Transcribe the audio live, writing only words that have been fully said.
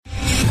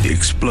the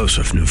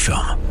explosive new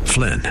film,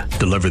 Flynn,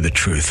 deliver the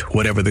truth,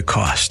 whatever the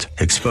cost,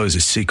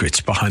 exposes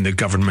secrets behind the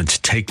government's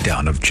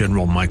takedown of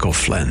General Michael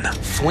Flynn.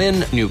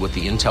 Flynn knew what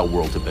the intel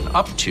world had been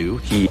up to.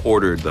 He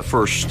ordered the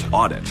first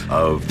audit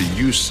of the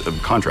use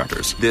of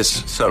contractors.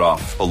 This set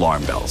off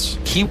alarm bells.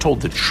 He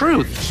told the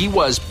truth. He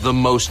was the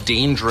most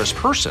dangerous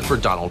person for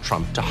Donald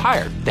Trump to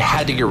hire. They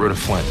had to get rid of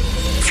Flynn.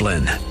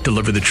 Flynn,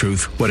 deliver the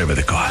truth, whatever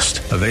the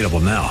cost. Available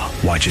now.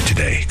 Watch it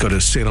today. Go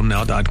to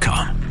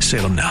salemnow.com.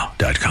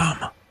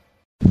 salemnow.com.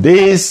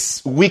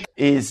 This week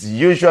is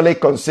usually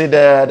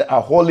considered a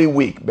holy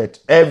week, but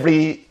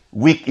every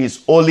week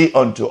is holy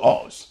unto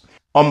us.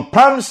 On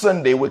Palm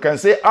Sunday, we can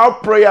say our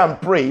prayer and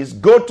praise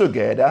go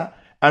together,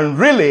 and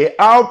really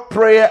our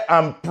prayer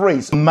and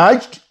praise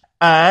marched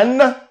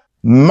to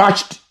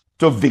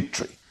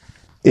victory.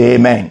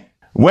 Amen.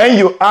 When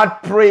you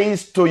add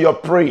praise to your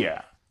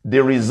prayer,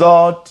 the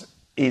result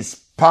is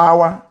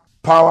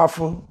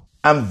powerful,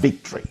 and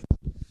victory.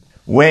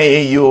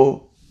 When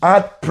you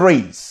add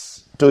praise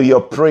to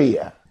your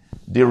prayer,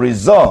 the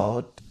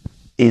result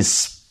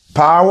is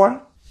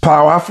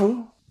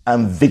powerful,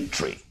 and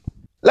victory.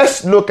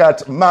 Let's look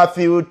at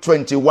Matthew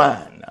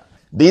 21.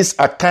 This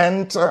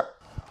account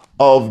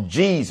of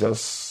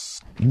Jesus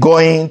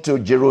going to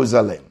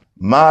Jerusalem.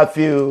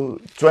 Matthew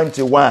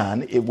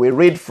 21, if we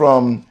read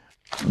from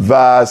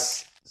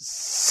verse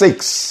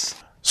 6.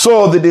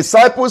 So the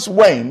disciples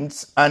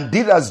went and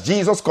did as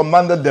Jesus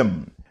commanded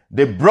them.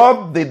 They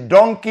brought the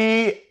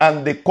donkey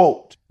and the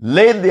colt,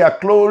 laid their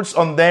clothes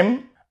on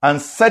them,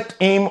 and set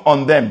him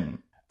on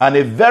them. And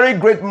a very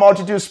great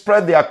multitude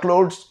spread their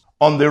clothes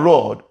on the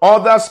road.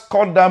 Others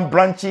cut down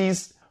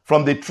branches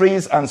from the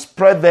trees and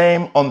spread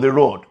them on the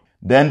road.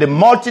 Then the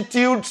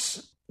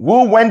multitudes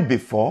who went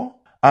before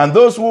and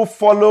those who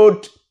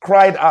followed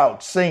cried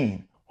out,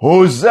 saying,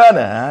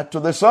 Hosanna to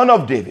the Son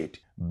of David.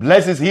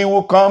 Blessed is he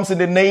who comes in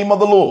the name of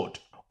the Lord.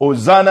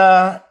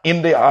 Hosanna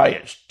in the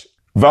highest.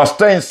 Verse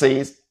 10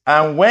 says,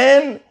 And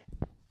when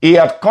he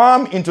had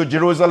come into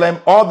Jerusalem,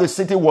 all the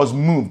city was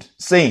moved,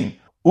 saying,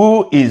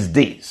 Who is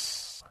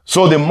this?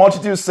 So the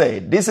multitude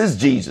said, This is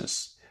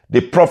Jesus,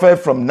 the prophet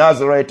from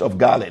Nazareth of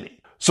Galilee.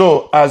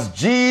 So as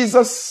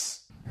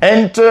Jesus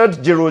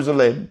entered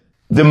Jerusalem,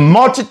 the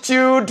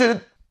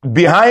multitude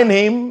behind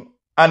him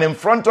and in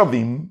front of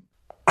him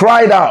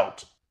cried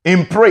out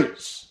in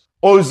praise,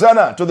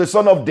 Hosanna to the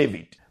Son of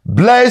David.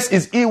 Blessed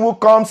is he who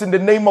comes in the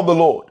name of the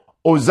Lord.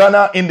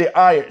 Hosanna in the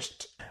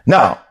highest.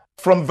 Now,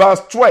 from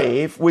verse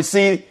 12, we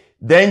see,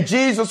 Then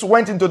Jesus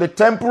went into the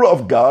temple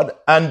of God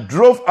and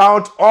drove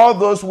out all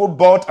those who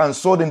bought and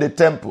sold in the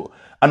temple,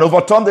 and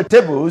overturned the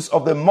tables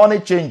of the money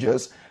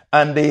changers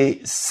and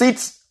the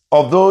seats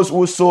of those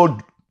who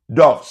sold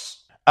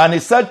doves. And he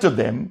said to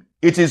them,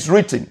 It is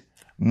written,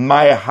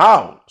 My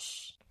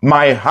house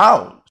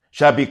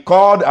shall be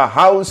called a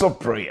house of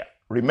prayer.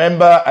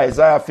 Remember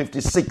Isaiah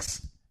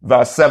 56,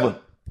 verse 7.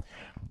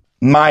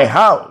 My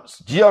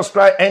house. Jesus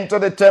Christ entered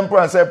the temple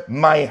and said,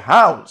 My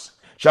house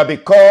shall be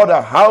called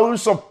a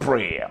house of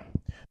prayer,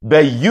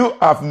 but you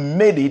have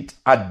made it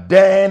a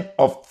den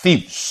of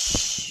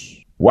thieves.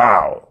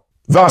 Wow.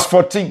 Verse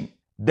 14.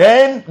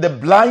 Then the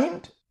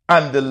blind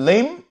and the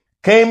lame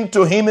came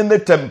to him in the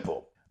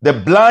temple. The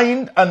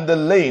blind and the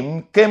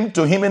lame came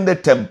to him in the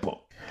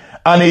temple,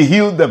 and he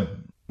healed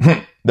them.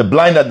 The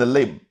blind and the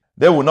lame.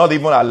 They will not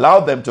even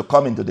allow them to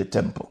come into the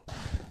temple.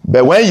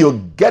 But when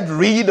you get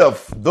rid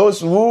of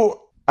those who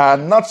are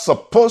not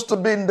supposed to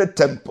be in the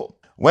temple,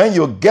 when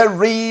you get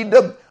rid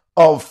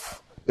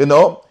of,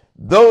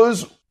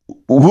 those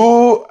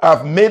who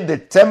have made the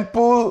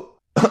temple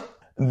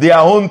their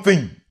own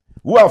thing,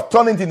 who have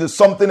turned it into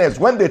something else,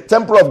 when the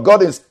temple of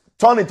God is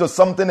turned into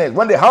something else,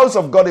 when the house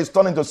of God is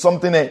turned into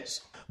something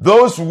else,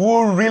 those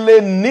who really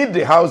need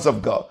the house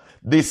of God,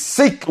 the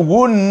sick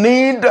who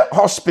need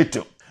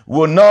hospital,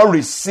 will not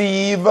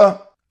receive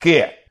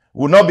care,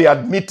 will not be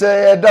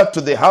admitted to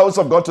the house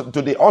of God,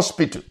 to the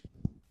hospital.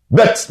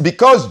 But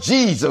because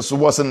Jesus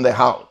was in the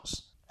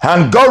house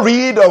and got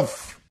rid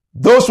of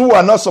those who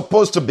are not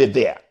supposed to be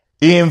there,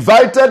 he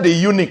invited the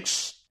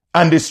eunuchs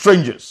and the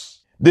strangers,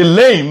 the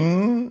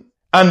lame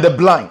and the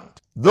blind,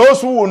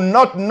 those who will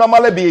not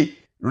normally be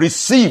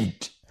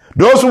received,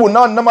 those who will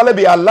not normally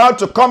be allowed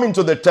to come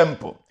into the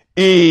temple.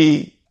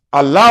 He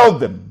allowed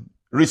them,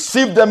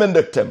 received them in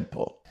the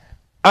temple,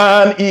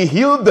 and he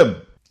healed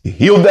them. He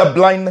healed their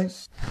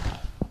blindness,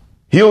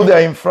 healed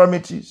their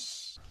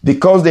infirmities,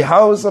 because the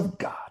house of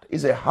God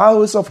is a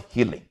house of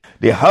healing.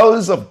 The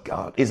house of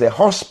God is a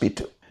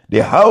hospital.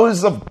 The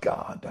house of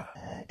God,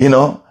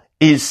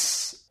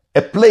 is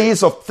a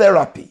place of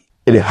therapy.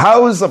 The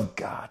house of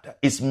God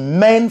is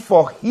meant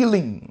for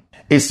healing.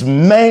 It's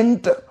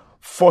meant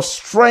for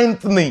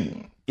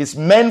strengthening. It's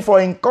meant for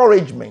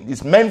encouragement.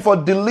 It's meant for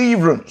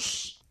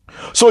deliverance.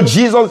 So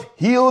Jesus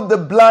healed the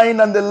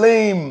blind and the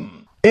lame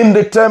in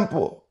the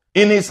temple,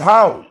 in his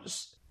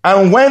house.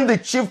 And when the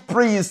chief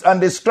priests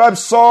and the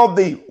scribes saw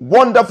the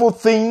wonderful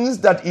things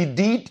that he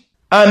did,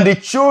 and the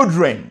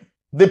children,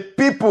 the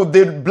people,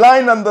 the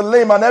blind and the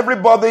lame, and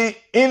everybody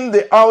in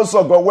the house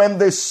of God, when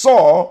they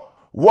saw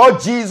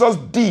what Jesus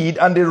did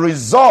and the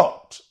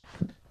result.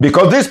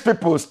 Because these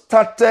people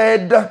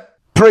started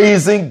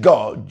praising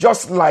God,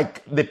 just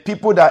like the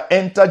people that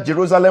entered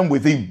Jerusalem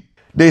with him.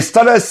 They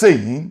started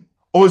saying,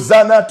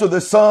 Hosanna to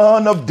the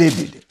Son of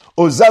David.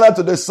 Hosanna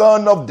to the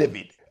Son of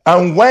David.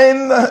 And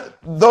when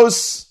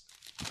those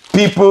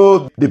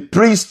people, the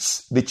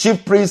priests, the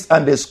chief priests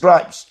and the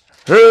scribes,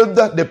 heard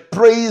the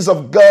praise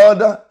of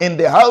God in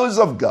the house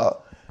of God,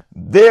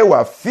 they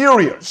were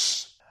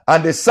furious.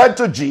 And they said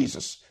to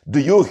Jesus, do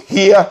you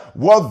hear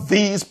what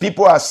these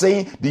people are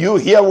saying? Do you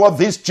hear what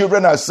these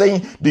children are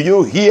saying? Do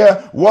you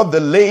hear what the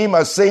lame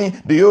are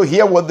saying? Do you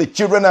hear what the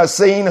children are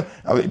saying?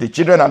 I mean, the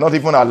children are not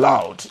even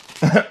allowed.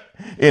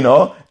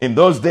 In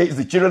those days,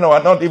 the children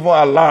were not even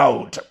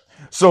allowed.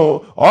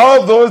 So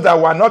all those that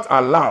were not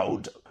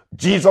allowed,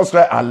 Jesus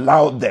Christ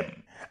allowed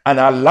them and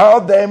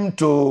allowed them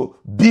to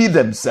be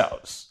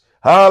themselves.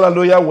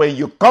 Hallelujah. When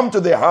you come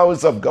to the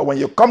house of God, when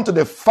you come to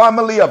the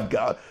family of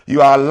God,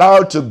 you are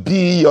allowed to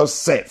be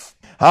yourself.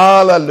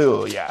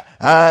 Hallelujah.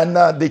 And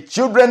the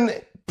children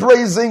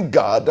praising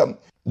God,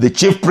 the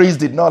chief priest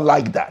did not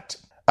like that.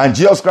 And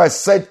Jesus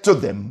Christ said to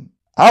them,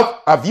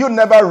 have you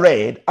never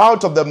read,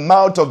 out of the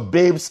mouth of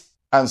babes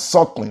and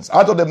sucklings,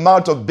 out of the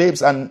mouth of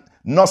babes and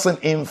nursing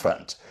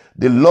infant,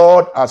 the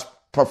Lord has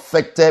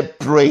perfected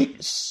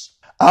praise.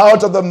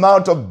 Out of the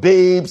mouth of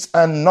babes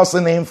and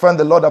nursing infant,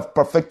 the Lord has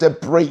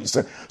perfected praise.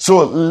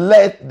 So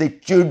let the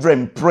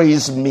children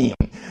praise me.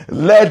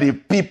 Let the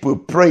people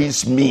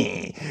praise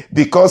me.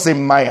 Because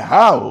in my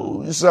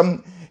house,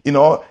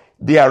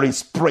 there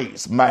is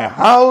praise. My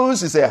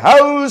house is a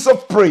house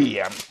of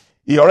prayer.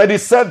 He already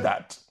said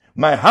that.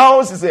 My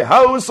house is a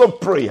house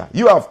of prayer.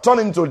 You have turned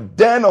into a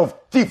den of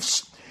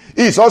thieves.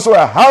 It's also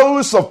a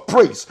house of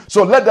praise.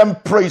 So let them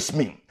praise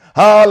me.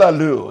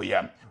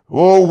 Hallelujah.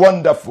 Oh,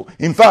 wonderful.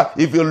 In fact,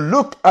 if you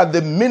look at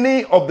the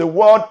meaning of the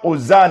word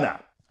Hosanna,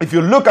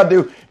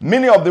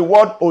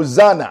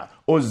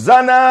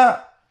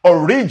 Hosanna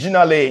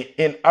originally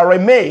in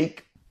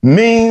Aramaic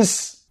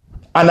means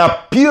an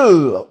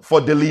appeal for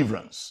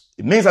deliverance.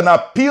 It means an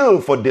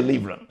appeal for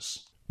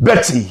deliverance.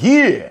 But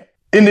here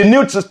in the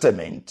New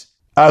Testament,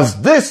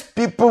 as these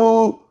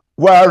people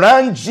were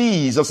around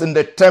Jesus in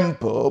the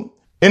temple,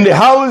 in the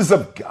house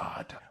of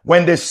God,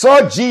 when they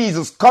saw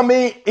Jesus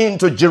coming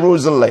into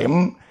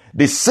Jerusalem,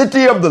 the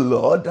city of the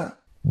Lord,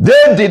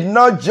 they did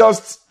not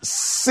just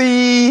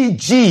see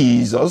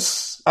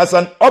Jesus as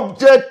an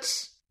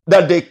object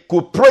that they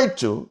could pray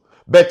to,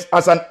 but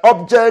as an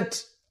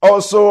object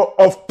also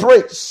of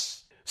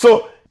praise.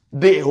 So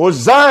the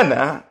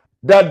Hosanna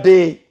that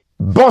they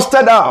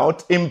busted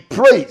out in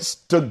praise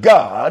to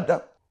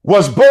God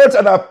was both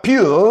an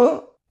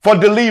appeal for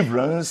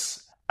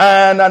deliverance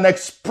and an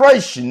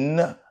expression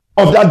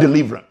of that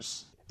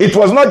deliverance. It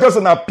was not just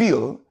an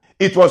appeal,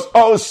 it was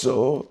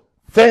also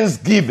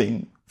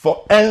thanksgiving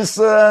for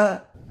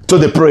answer to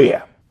the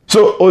prayer.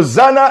 So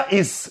Hosanna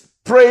is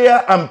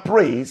prayer and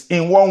praise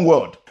in one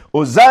word.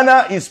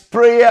 Hosanna is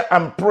prayer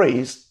and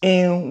praise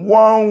in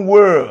one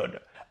word.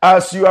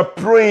 As you are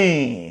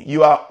praying,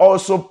 you are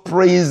also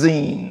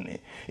praising.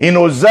 In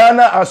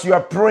Hosanna, as you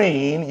are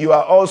praying, you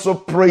are also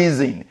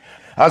praising.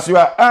 As you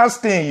are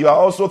asking, you are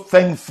also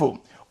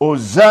thankful.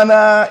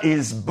 Hosanna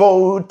is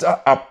both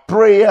a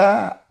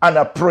prayer and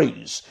a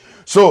praise.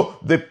 So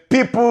the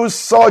people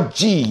saw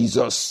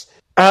Jesus,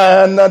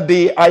 and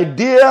the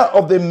idea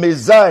of the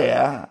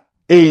Messiah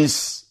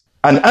is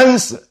an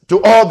answer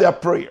to all their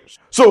prayers.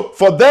 So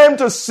for them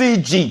to see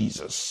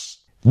Jesus,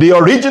 the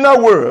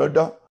original word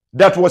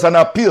that was an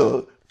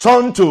appeal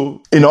turned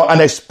to,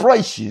 an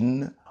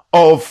expression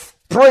of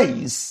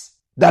praise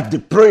that the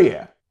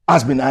prayer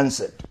has been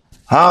answered.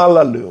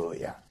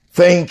 Hallelujah.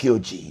 Thank you,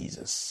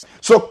 Jesus.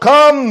 So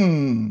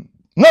come,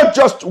 not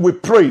just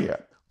with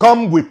prayer,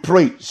 come with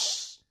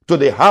praise to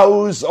the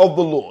house of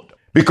the Lord,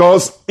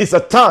 because it's a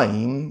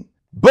time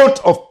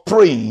both of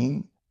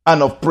praying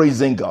and of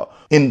praising God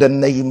in the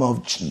name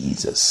of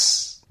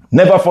Jesus.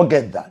 Never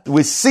forget that.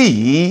 We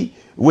see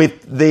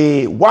with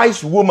the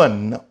wise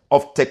woman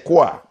of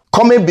Tekoa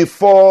coming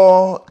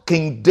before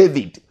King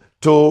David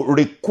to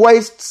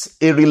request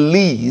a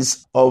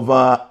release of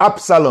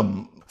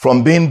Absalom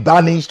from being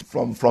banished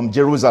from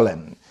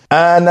Jerusalem.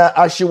 And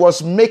as she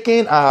was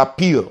making her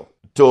appeal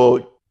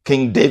to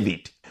King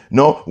David,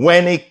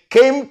 when it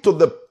came to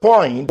the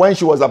point when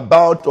she was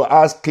about to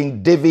ask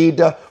King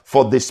David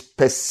for the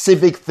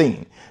specific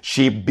thing,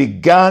 she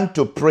began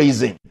to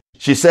praise him.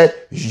 She said,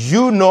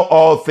 you know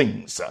all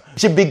things.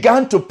 She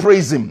began to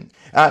praise him.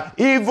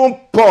 Even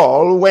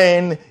Paul,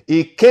 when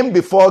he came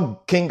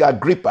before King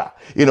Agrippa,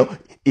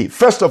 he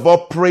first of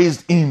all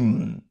praised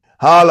him.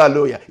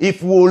 Hallelujah.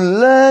 If we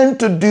learn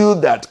to do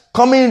that,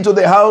 coming into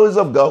the house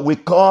of God, we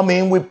come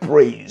in with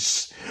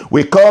praise.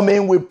 We come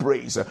in with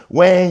praise.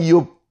 When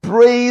you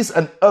praise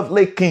an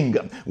earthly king,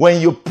 when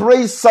you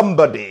praise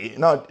somebody,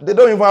 they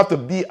don't even have to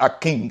be a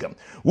king.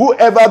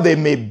 Whoever they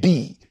may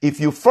be, if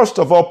you first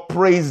of all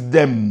praise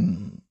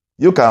them,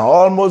 you can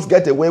almost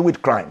get away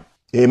with crime.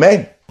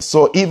 Amen.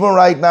 So even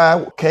right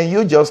now, can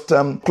you just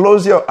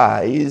close your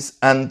eyes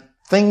and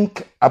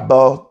think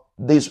about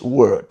this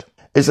word.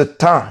 It's a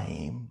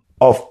time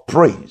of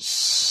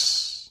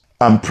praise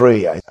and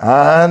prayer.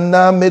 And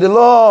may the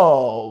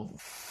Lord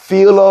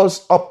fill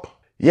us up.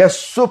 Yes,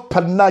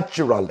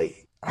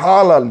 supernaturally.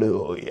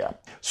 Hallelujah.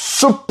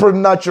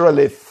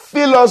 Supernaturally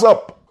fill us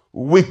up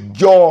with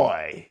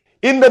joy.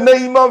 In the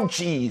name of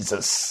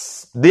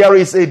Jesus, there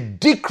is a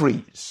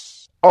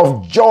decrease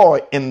of joy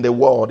in the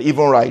world,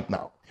 even right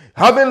now.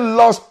 Having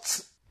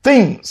lost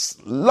things,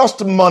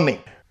 lost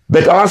money.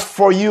 But as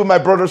for you, my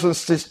brothers and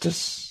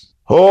sisters,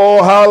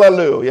 oh,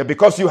 hallelujah,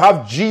 because you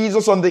have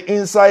Jesus on the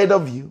inside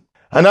of you.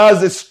 And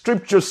as the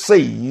scripture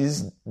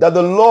says, that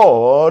the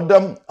Lord,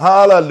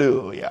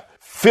 hallelujah,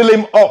 fill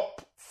him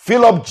up,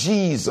 fill up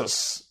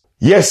Jesus.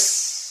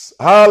 Yes,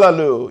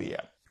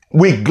 hallelujah,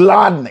 with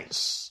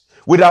gladness,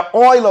 with an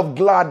oil of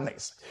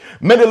gladness.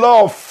 May the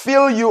Lord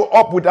fill you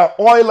up with an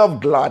oil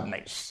of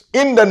gladness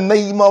in the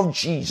name of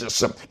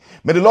Jesus.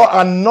 May the Lord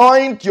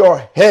anoint your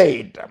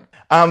head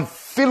and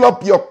fill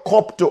up your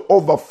cup to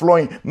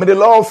overflowing. May the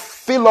Lord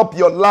fill up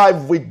your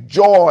life with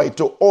joy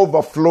to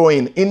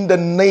overflowing in the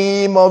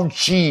name of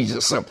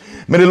Jesus.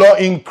 May the Lord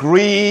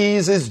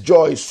increase his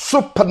joy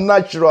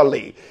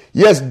supernaturally.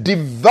 Yes,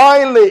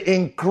 divinely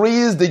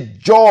increase the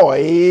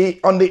joy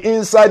on the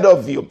inside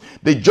of you.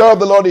 The joy of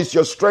the Lord is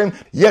your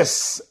strength.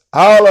 Yes,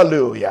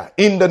 hallelujah,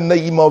 in the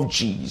name of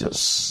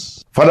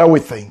Jesus. Father,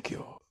 we thank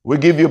you. We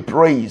give you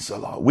praise,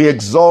 Lord. We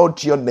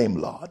exalt your name,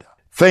 Lord.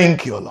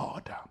 Thank you,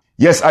 Lord.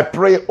 Yes, I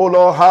pray, oh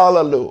Lord,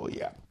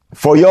 hallelujah,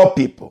 for your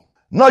people.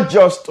 Not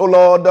just, oh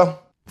Lord,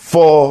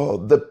 for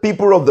the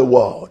people of the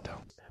world.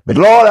 But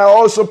Lord, I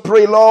also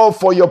pray, Lord,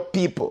 for your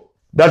people,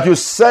 that you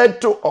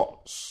said to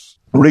us,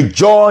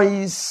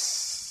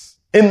 rejoice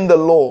in the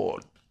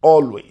Lord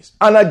always.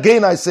 And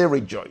again, I say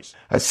rejoice.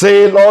 I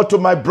say, Lord, to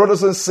my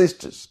brothers and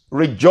sisters,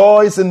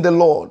 rejoice in the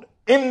Lord,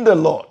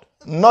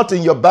 not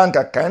in your bank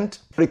account.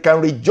 We can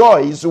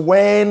rejoice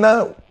when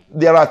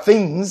there are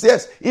things,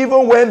 yes,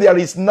 even when there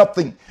is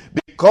nothing.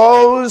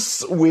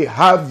 Because we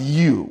have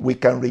you, we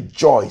can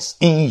rejoice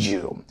in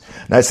you.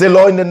 And I say,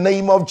 Lord, in the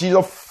name of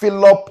Jesus,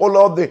 fill up, oh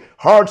Lord, the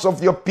hearts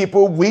of your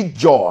people with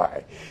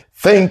joy.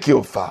 Thank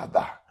you,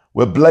 Father.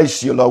 We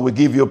bless you, Lord. We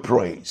give you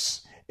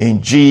praise.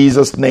 In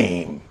Jesus'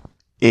 name,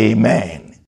 amen.